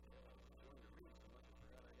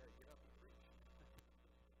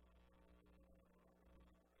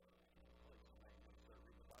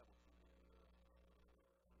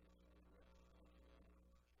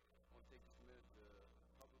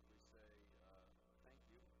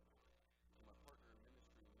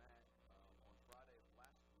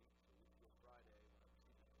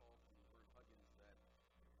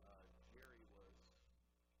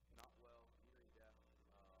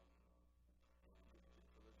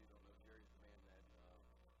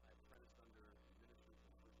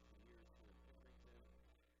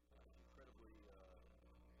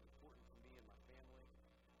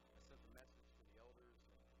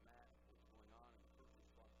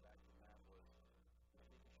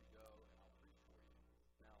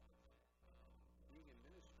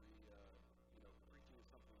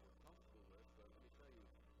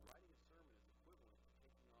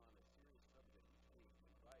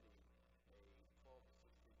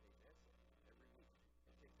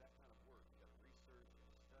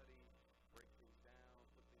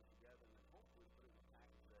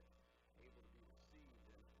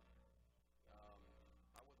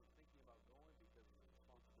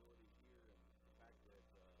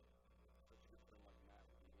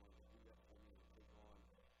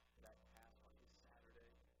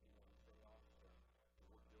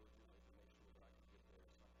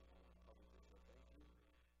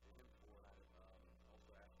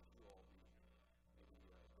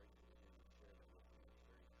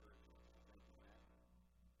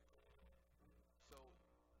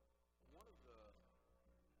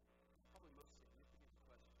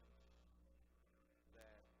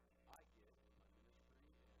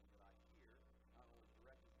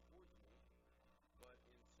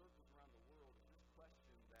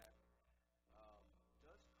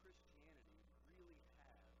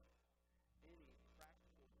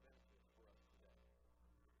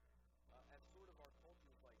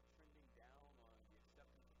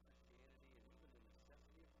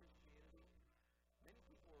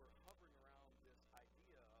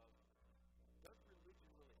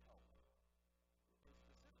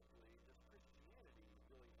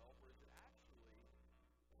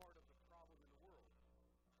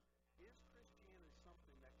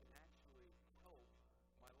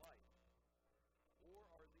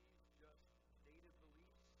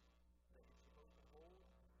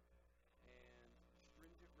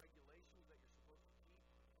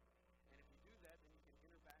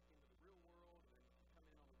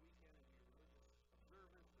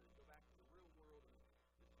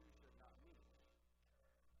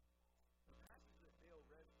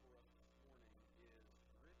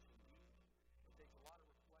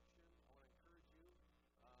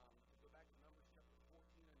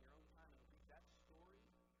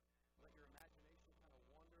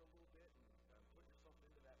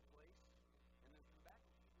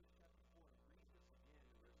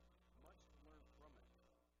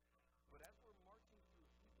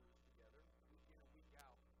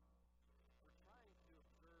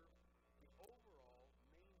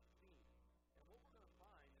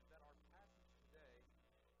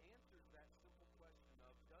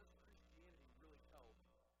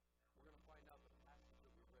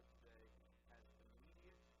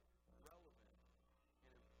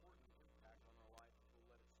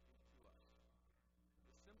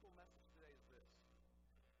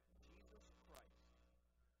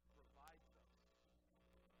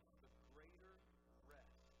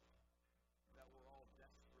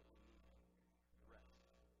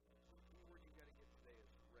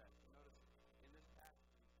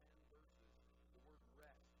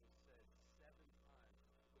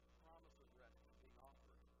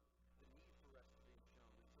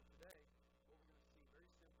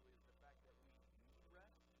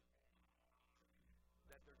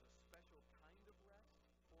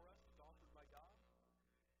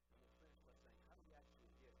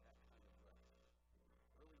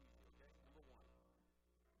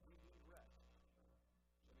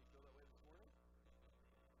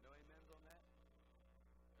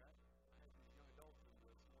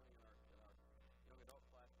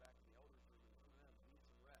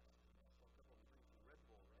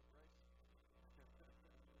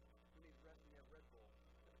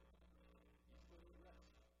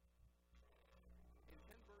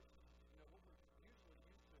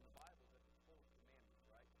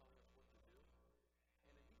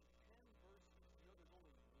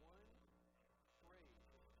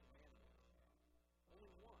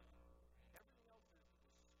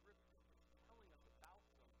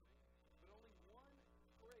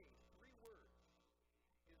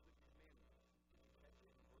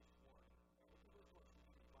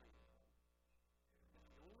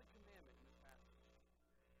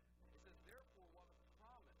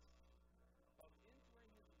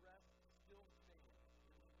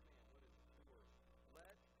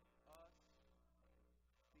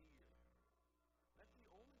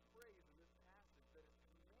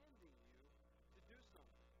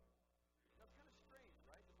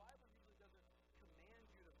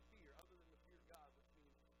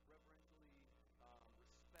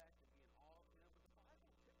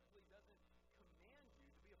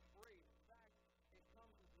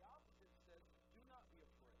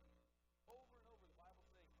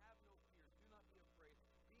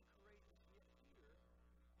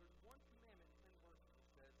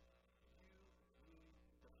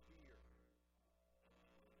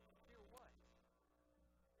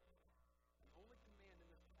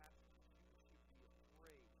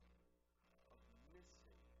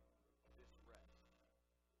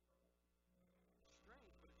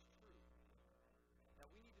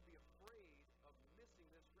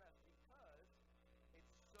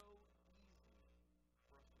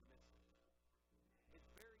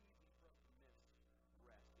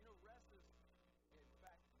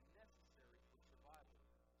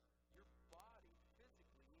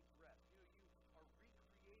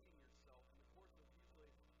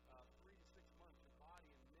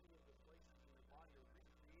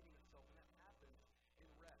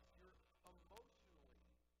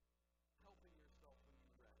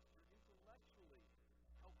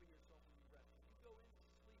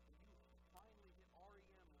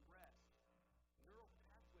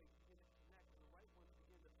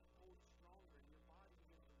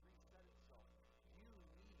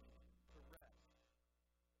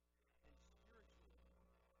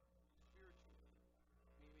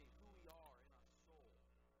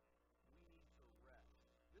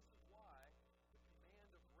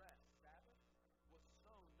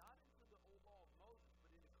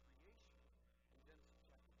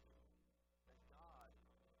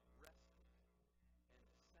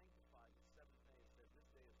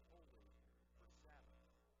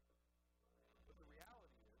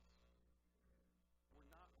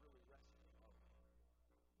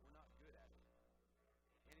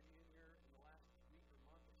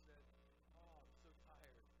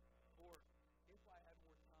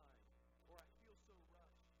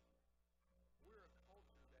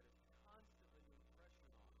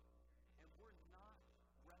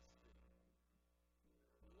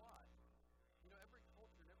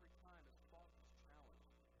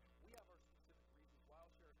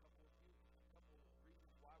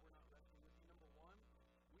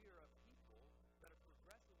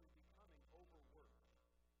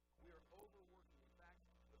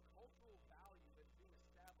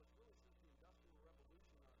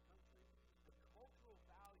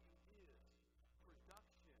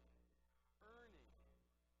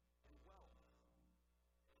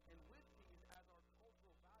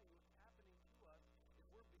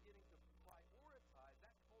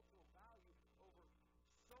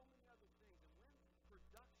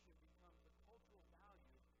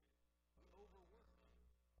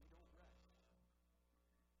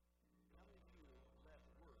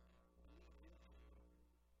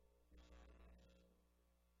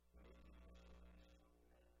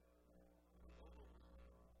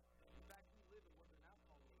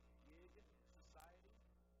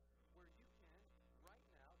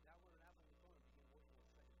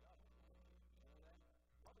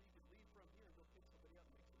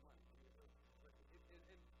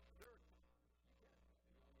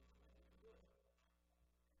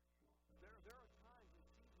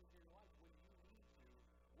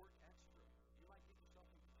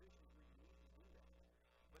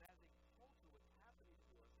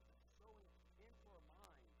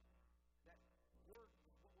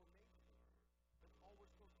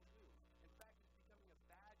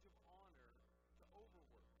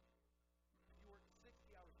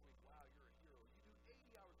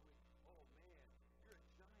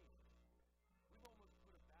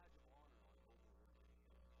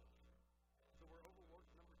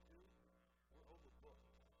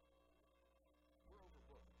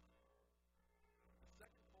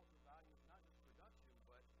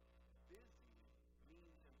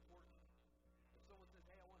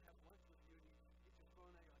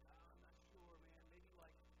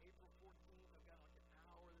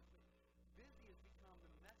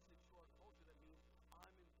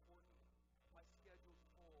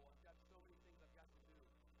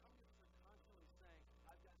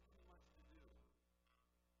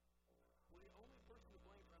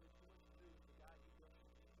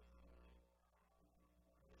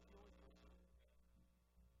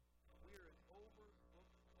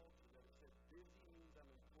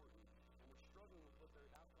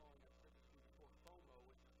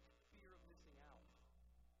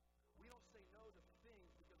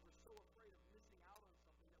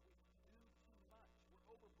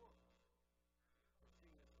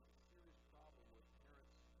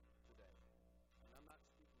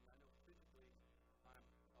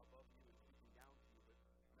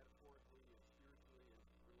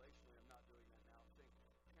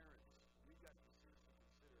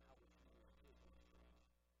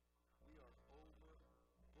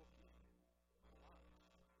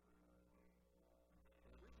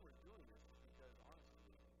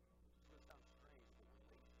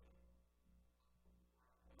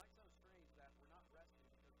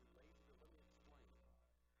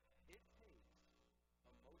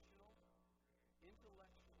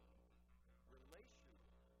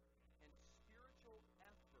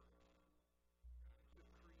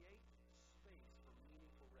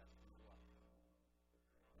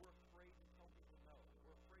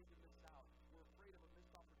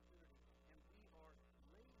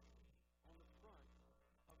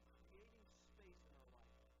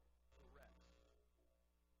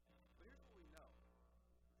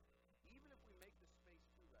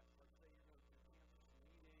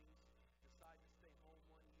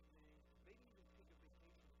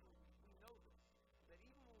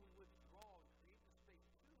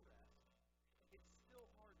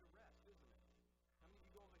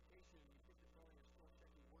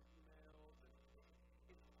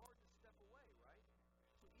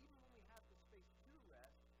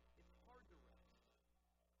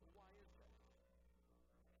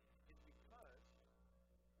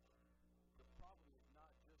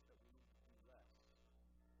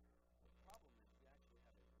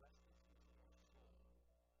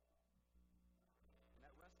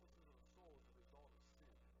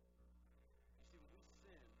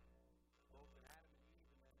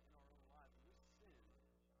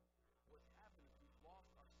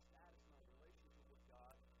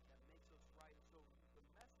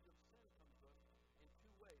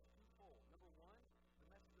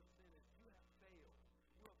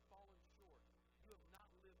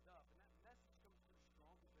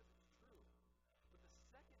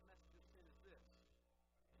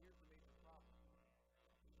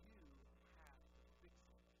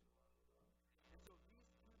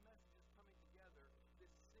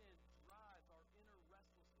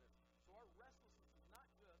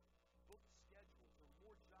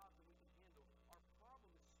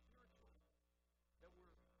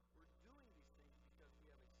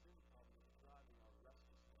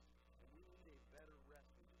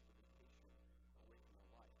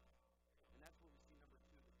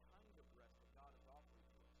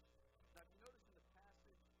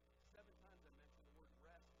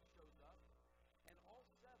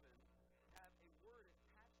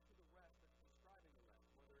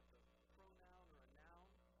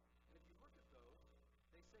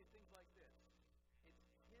say things like this. It's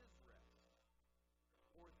his rest,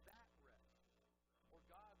 or that rest. Or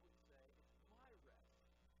God would say, it's my rest.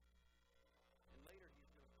 And later he's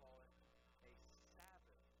going to call it a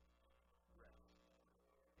Sabbath rest.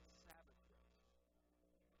 A Sabbath rest.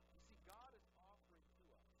 You see, God is offering to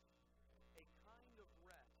us a kind of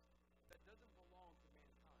rest that doesn't belong to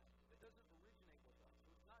mankind, that doesn't originate with us. So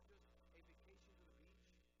it's not just a vacation to the beach.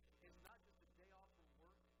 It's not just a day off from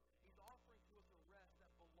work. He's offering to us a rest that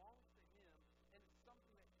belongs to him, and it's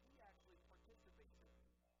something that he actually participates in.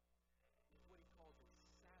 It's what he calls a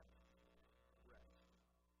Sabbath rest.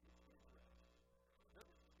 It's his rest. Now,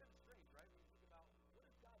 this is kind of strange, right? When you think about, what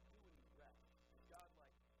does God do when he rests? Does God,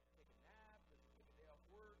 take a nap? Does he take a day off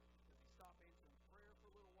work? Does he stop answering prayer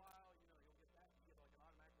for a little while? You'll get back, you get an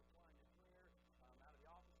automatic reply in your prayer. I'm out of the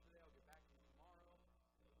office today. I'll get back to you tomorrow.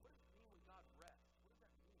 What does it mean when God rests? What does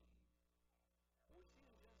that mean? Well, we see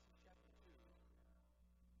in Genesis chapter 2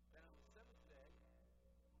 that on the seventh day,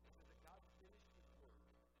 it says that God finished his work.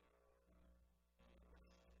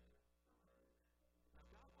 Now,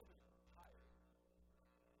 God wasn't tired.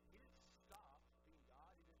 He didn't stop being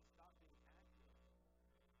God. He didn't stop being active.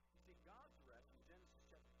 You see, God's rest in Genesis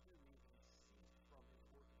chapter 2 means he ceased from his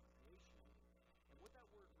work of creation. And what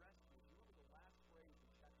that word rest means, remember the last phrase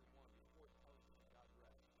in chapter 1 before it tells us that God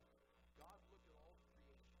rests. God looked at all of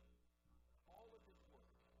creation, all of his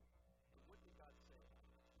work, and what did God say about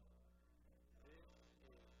it? This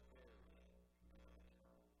is very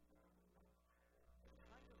good. The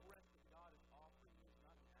kind of rest that God is offering you is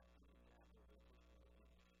not an afternoon nap or vacation on the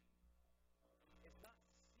beach. It's not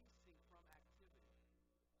ceasing from activity.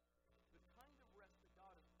 The kind of rest that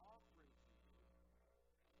God is offering to you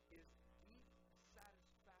is deep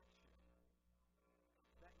satisfaction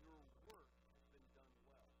that your work has been done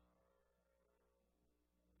well.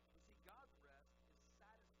 You see, God's rest is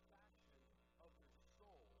satisfaction of your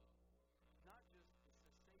soul, not just the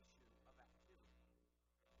cessation of activity.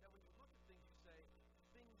 That when you look at things, you say,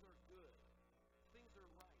 things are good, things are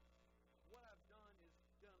right, what I've done is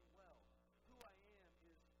done well, who I am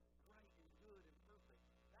is right and good and perfect.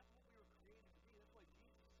 That's what we were created to be. That's why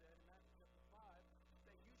Jesus said in Matthew chapter 5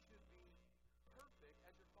 that you should be perfect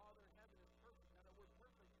as your Father in heaven is perfect. Now that word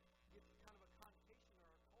perfect gets kind of a connotation in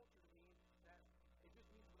our culture to mean that it just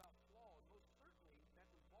means without flaw. And most certainly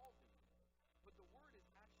that's involved in it. But the word is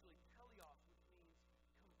actually teleos, which means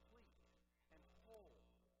complete and whole.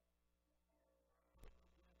 Put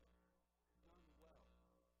together, done well.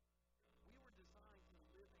 We were designed to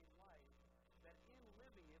live a life that in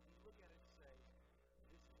living it, we look at it and say,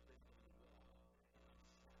 this has been done well, and I'm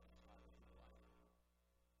satisfied with my life.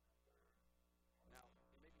 Now,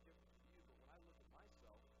 it may be different for you, but when I look at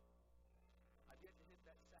myself, I've yet to hit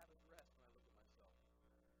that Sabbath rest when I look at myself.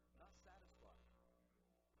 Not satisfied.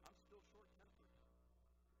 I'm still short-tempered.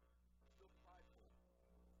 I'm still prideful.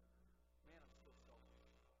 Man, I'm still selfish.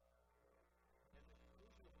 And the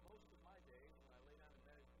conclusion of most of my days, when I lay down in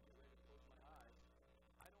bed and get ready to close my eyes,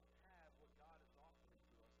 I don't have what God is offering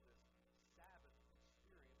to us, this Sabbath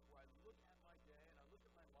experience where I look at my day and I look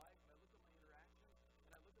at my life and I look at my interactions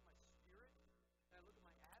and I look at my spirit and I look at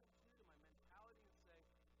my attitude and my mentality and say,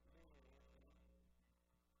 man, Anthony,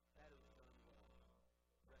 that is done well.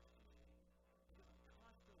 Rest in me. Because I'm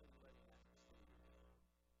constantly letting that continue.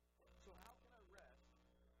 So how can I rest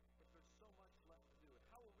if there's so much left to do? And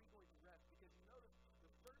how are we going to rest? Because you notice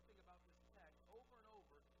the third thing about this text over and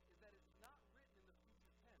over is that it's not written in the future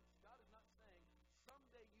tense. God is not saying,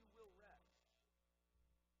 someday you will rest.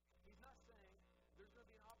 He's not saying there's going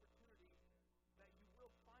to be an opportunity that you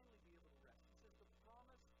will finally be able to rest. He says the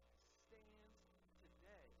promise stands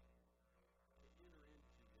today to enter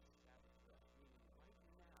into this Sabbath rest.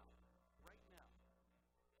 Meaning right now,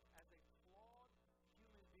 as a flawed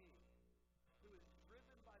human being who is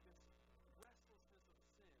driven by this restlessness of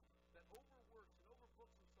sin that overworks and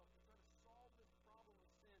overbooks himself to try to solve this problem of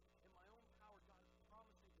sin in my own power, God is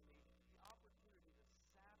promising to me the opportunity to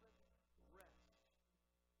Sabbath rest now.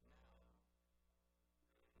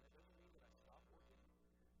 And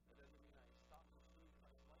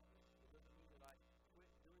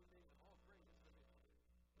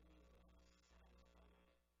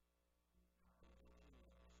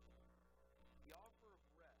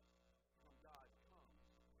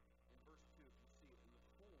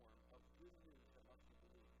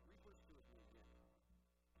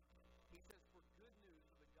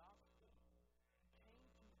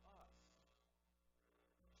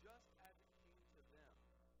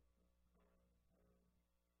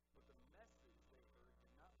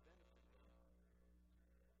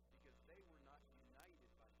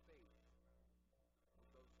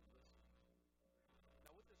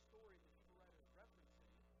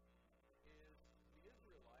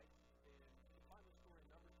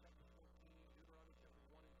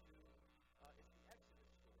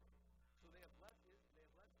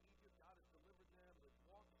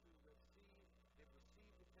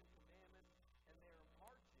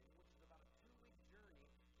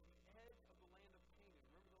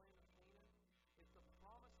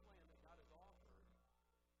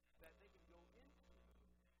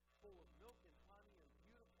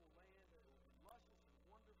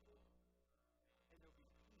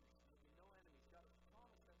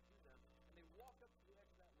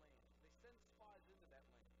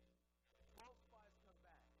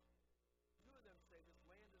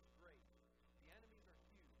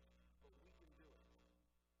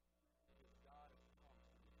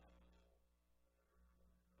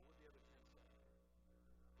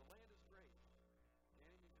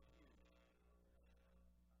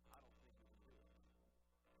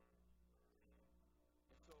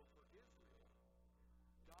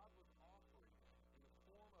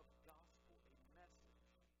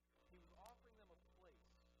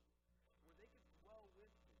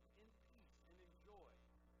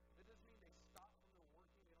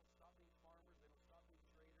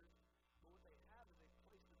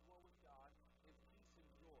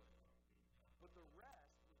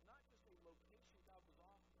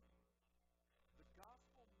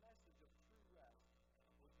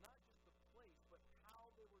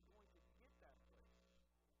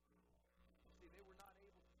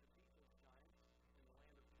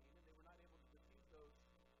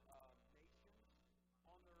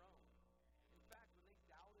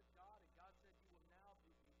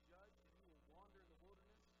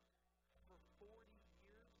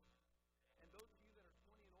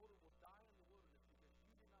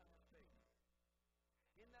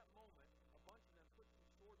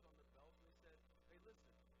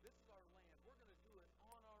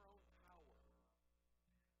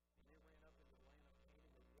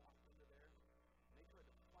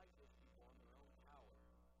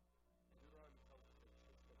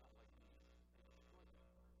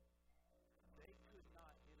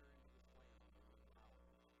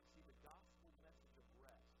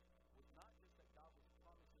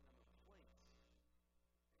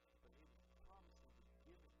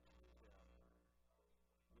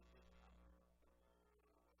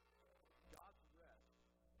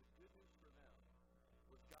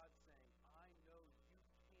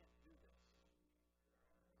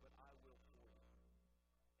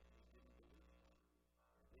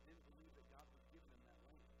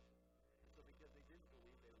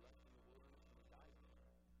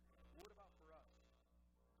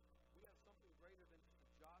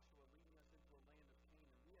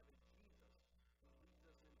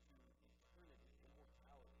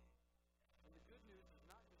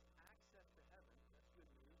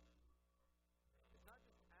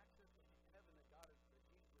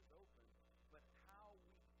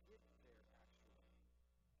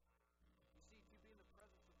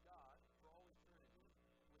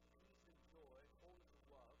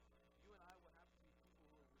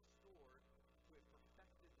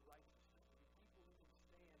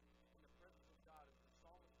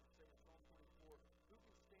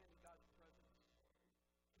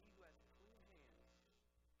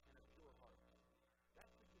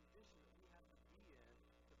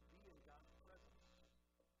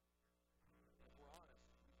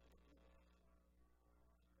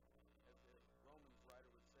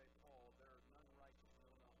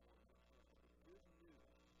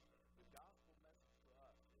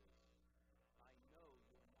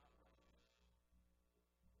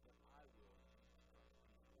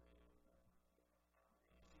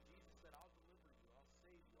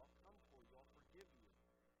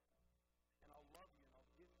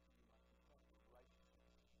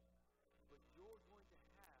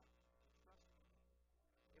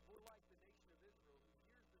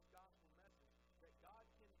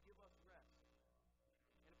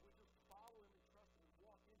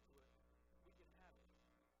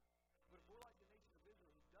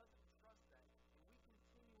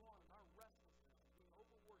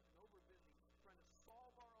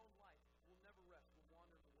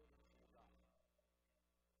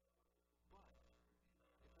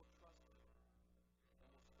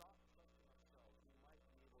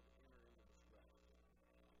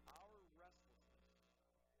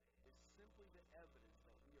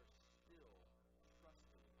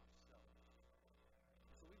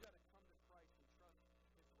We've got to